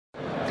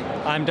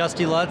I'm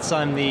Dusty Lutz.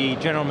 I'm the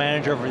General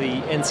Manager over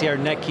the NCR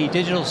Netkey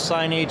Digital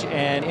Signage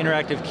and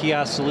Interactive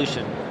Kiosk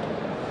Solution.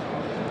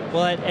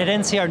 Well, at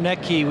NCR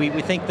Netkey, we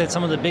think that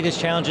some of the biggest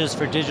challenges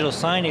for digital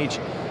signage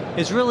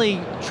is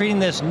really treating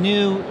this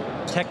new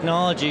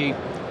technology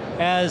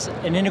as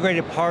an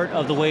integrated part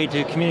of the way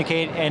to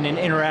communicate and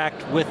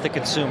interact with the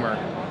consumer.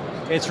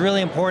 It's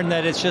really important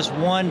that it's just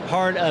one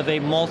part of a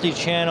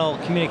multi-channel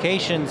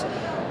communications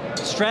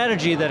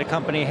strategy that a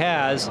company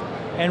has,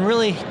 and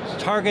really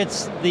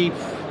targets the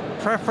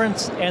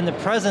preference and the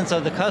presence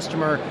of the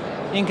customer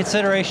in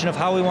consideration of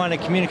how we want to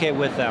communicate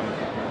with them.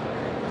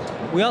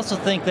 We also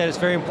think that it's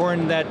very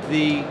important that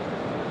the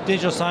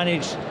digital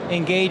signage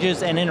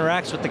engages and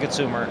interacts with the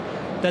consumer,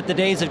 that the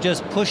days of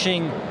just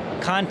pushing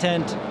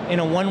content in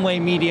a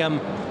one-way medium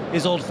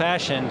is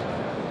old-fashioned,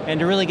 and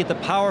to really get the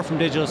power from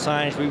digital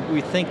signage,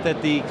 we think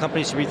that the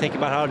companies should be thinking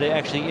about how to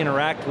actually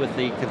interact with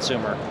the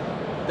consumer.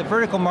 The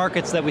vertical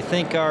markets that we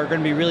think are going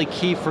to be really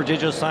key for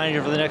digital signage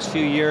over the next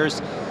few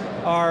years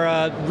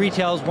are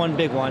retail is one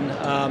big one.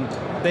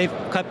 They've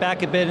cut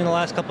back a bit in the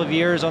last couple of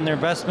years on their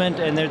investment,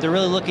 and they're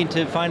really looking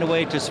to find a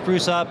way to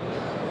spruce up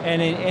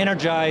and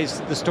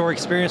energize the store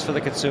experience for the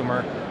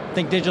consumer. I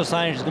think digital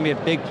signage is going to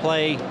be a big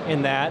play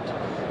in that.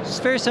 It's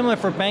very similar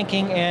for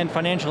banking and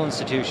financial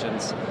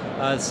institutions.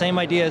 The same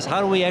idea is, how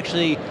do we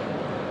actually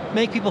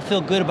make people feel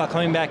good about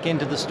coming back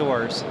into the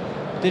stores?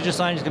 Digital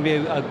signage is going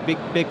to be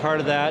a big part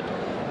of that.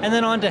 And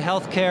then on to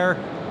healthcare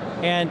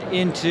and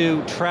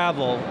into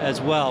travel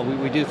as well.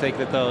 We do think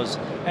that those.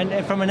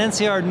 And from an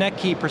NCR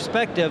Netkey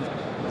perspective,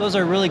 those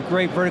are really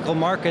great vertical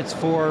markets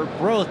for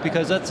growth,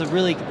 because that's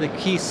really the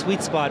key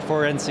sweet spot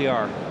for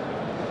NCR.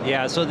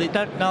 Yeah, so the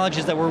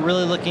technologies that we're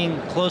really looking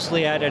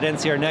closely at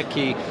NCR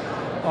Netkey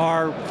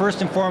are,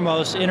 first and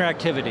foremost,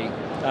 interactivity.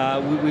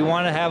 We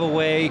want to have a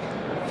way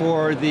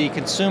for the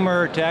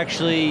consumer to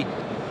actually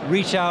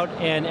reach out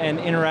and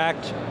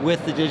interact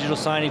with the digital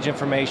signage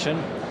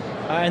information.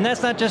 And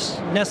that's not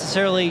just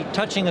necessarily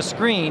touching a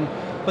screen,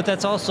 but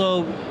that's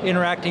also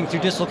interacting through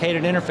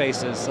dislocated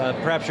interfaces.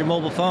 Perhaps your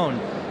mobile phone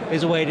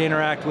is a way to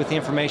interact with the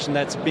information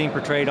that's being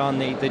portrayed on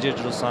the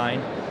digital sign.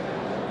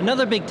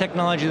 Another big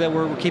technology that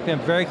we're keeping a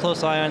very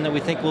close eye on, that we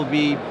think will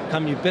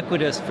become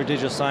ubiquitous for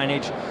digital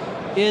signage,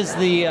 is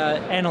the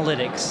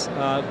analytics.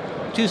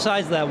 Two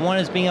sides of that. One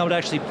is being able to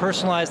actually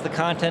personalize the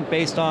content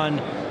based on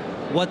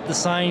what the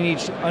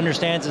signage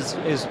understands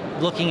is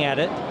looking at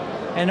it,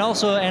 and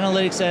also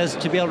analytics as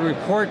to be able to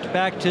report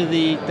back to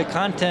the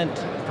content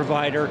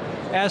provider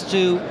as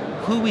to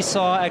who we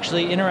saw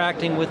actually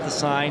interacting with the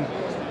sign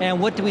and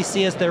what do we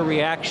see as their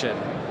reaction,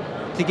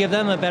 to give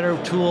them a better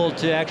tool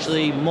to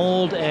actually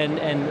mold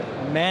and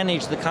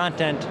manage the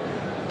content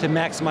to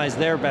maximize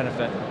their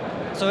benefit.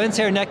 So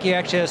NCR Netkey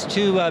actually has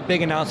two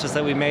big announcements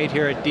that we made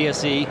here at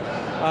DSE.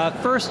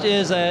 First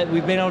is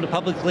we've been able to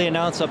publicly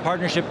announce a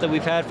partnership that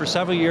we've had for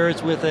several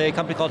years with a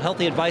company called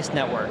Healthy Advice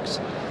Networks.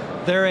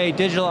 They're a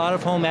digital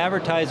out-of-home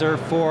advertiser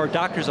for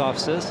doctor's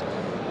offices.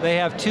 They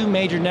have two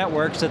major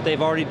networks that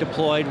they've already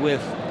deployed with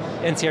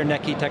NCR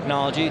Netkey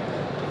technology.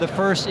 The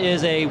first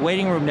is a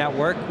waiting room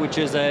network, which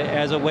is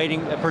as a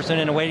person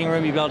in a waiting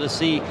room, you'll be able to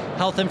see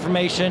health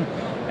information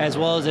as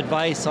well as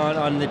advice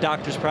on the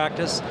doctor's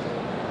practice.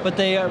 But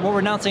what we're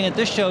announcing at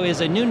this show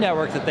is a new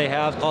network that they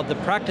have called the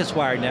Practice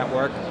Wire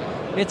Network.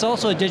 It's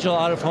also a digital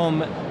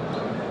out-of-home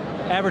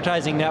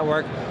advertising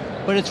network,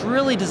 but it's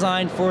really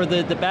designed for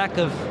the back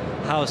of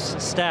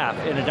house staff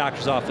in a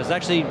doctor's office,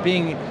 actually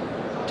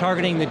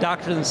targeting the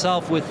doctor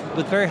themselves with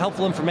very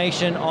helpful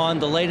information on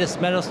the latest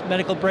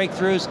medical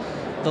breakthroughs,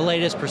 the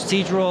latest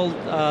procedural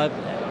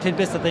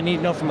tidbits that they need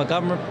to know from a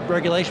government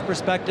regulation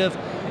perspective,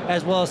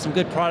 as well as some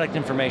good product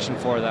information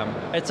for them.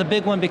 It's a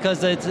big one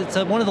because it's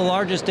one of the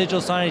largest digital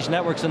signage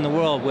networks in the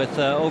world, with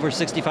over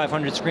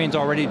 6,500 screens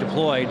already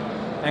deployed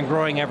and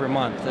growing every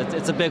month.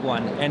 It's a big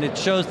one, and it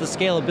shows the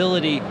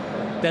scalability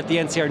that the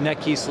NCR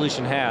Netkey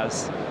solution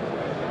has.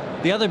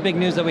 The other big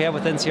news that we have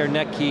with NCR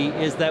Netkey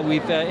is that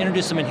we've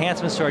introduced some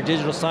enhancements to our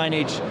digital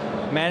signage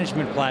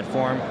management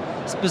platform.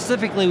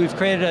 Specifically, we've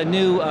created a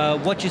new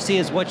what you see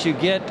is what you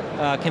get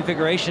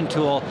configuration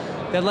tool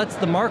that lets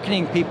the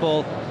marketing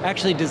people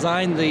actually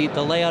design the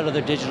layout of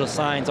their digital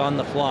signs on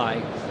the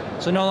fly.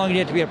 So no longer do you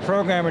have to be a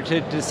programmer to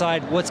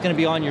decide what's going to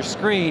be on your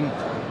screen.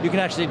 You can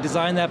actually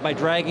design that by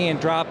dragging and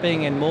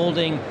dropping and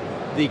molding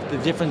the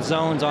different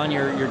zones on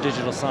your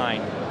digital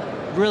sign.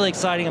 Really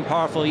exciting and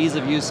powerful ease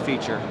of use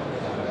feature.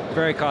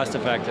 Very cost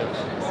effective.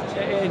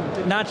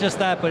 And not just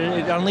that, but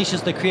it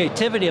unleashes the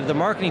creativity of the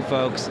marketing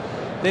folks.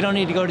 They don't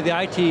need to go to the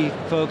IT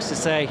folks to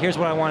say, here's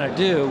what I want to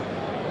do.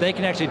 They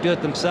can actually do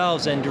it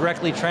themselves and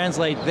directly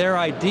translate their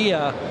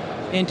idea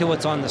into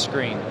what's on the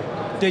screen.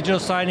 Digital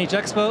Signage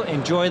Expo,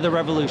 enjoy the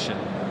revolution.